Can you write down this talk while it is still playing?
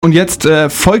Und jetzt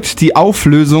folgt die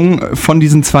Auflösung von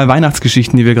diesen 2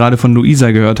 Weihnachtsgeschichten, die wir gerade von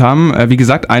Luisa gehört haben. Wie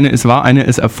gesagt, eine ist wahr, eine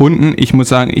ist erfunden. Ich muss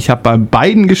sagen, ich habe bei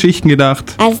beiden Geschichten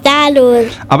gedacht. Was ist da los?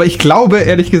 Aber ich glaube,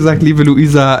 ehrlich gesagt, liebe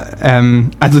Luisa,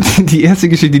 also die erste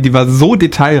Geschichte, die war so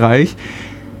detailreich.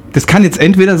 Das kann jetzt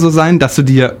entweder so sein, dass du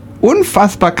dir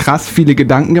unfassbar krass viele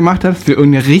Gedanken gemacht hast für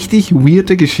irgendeine richtig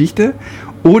weirde Geschichte.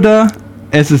 Oder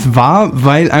es ist wahr,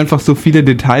 weil einfach so viele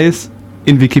Details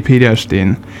in Wikipedia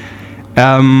stehen.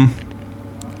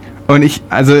 Und ich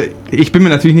bin mir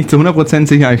natürlich nicht zu 100%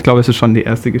 sicher, aber ich glaube, es ist schon die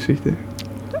erste Geschichte.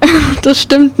 Das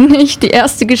stimmt nicht. Die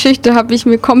erste Geschichte habe ich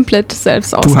mir komplett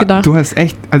selbst ausgedacht. Du hast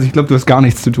echt, also ich glaube, du hast gar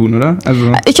nichts zu tun, oder?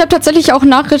 Also ich habe tatsächlich auch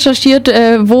nachrecherchiert,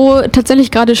 wo tatsächlich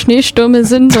gerade Schneestürme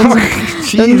sind. Und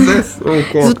Jesus, oh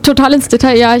Gott. So total ins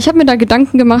Detail. Ja, ich habe mir da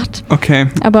Gedanken gemacht. Okay.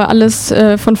 Aber alles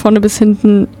von vorne bis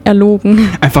hinten erlogen.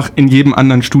 Einfach in jedem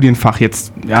anderen Studienfach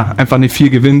jetzt, ja, einfach eine 4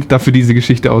 gewinnt, dafür diese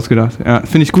Geschichte ausgedacht. Ja,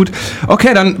 finde ich gut.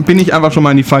 Okay, dann bin ich einfach schon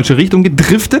mal in die falsche Richtung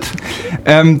gedriftet.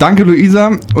 Danke,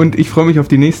 Luisa, und ich freue mich auf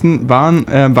die nächsten wahren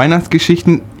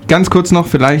Weihnachtsgeschichten. Ganz kurz noch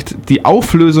vielleicht die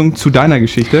Auflösung zu deiner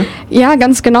Geschichte. Ja,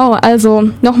 ganz genau. Also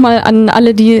nochmal an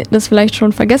alle, die das vielleicht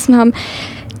schon vergessen haben.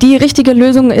 Die richtige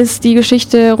Lösung ist die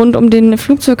Geschichte rund um den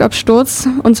Flugzeugabsturz.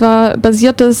 Und zwar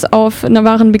basiert es auf einer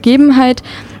wahren Begebenheit.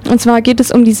 Und zwar geht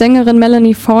es um die Sängerin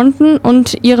Melanie Thornton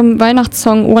und ihrem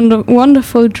Weihnachtssong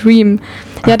Wonderful Dream.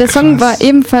 Ja, der Song war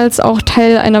ebenfalls auch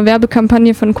Teil einer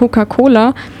Werbekampagne von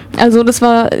Coca-Cola. Also das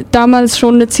war damals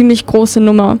schon eine ziemlich große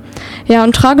Nummer. Ja,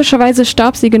 und tragischerweise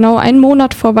starb sie genau 1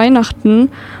 Monat vor Weihnachten.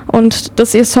 Und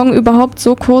dass ihr Song überhaupt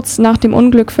so kurz nach dem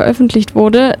Unglück veröffentlicht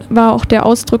wurde, war auch der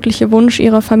ausdrückliche Wunsch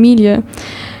ihrer Familie.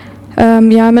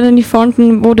 Melanie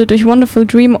Thornton wurde durch Wonderful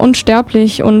Dream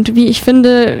unsterblich und wie ich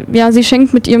finde, ja, sie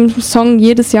schenkt mit ihrem Song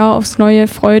jedes Jahr aufs Neue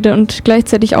Freude und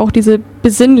gleichzeitig auch diese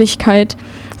Besinnlichkeit,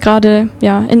 gerade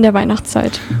ja in der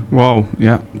Weihnachtszeit. Wow,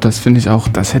 ja, das finde ich auch,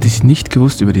 das hätte ich nicht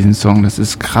gewusst über diesen Song, das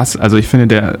ist krass. Also ich finde,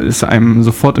 der ist einem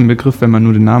sofort im Begriff, wenn man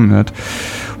nur den Namen hört.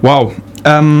 Wow,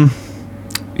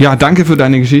 ja, danke für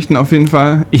deine Geschichten auf jeden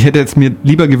Fall. Ich hätte jetzt mir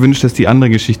lieber gewünscht, dass die andere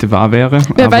Geschichte wahr wäre.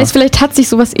 Wer weiß, vielleicht hat sich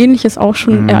sowas Ähnliches auch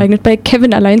schon ereignet, bei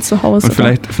Kevin allein zu Hause.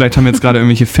 Und vielleicht haben jetzt gerade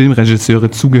irgendwelche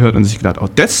Filmregisseure zugehört und sich gedacht, oh,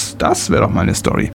 das wäre doch mal eine Story.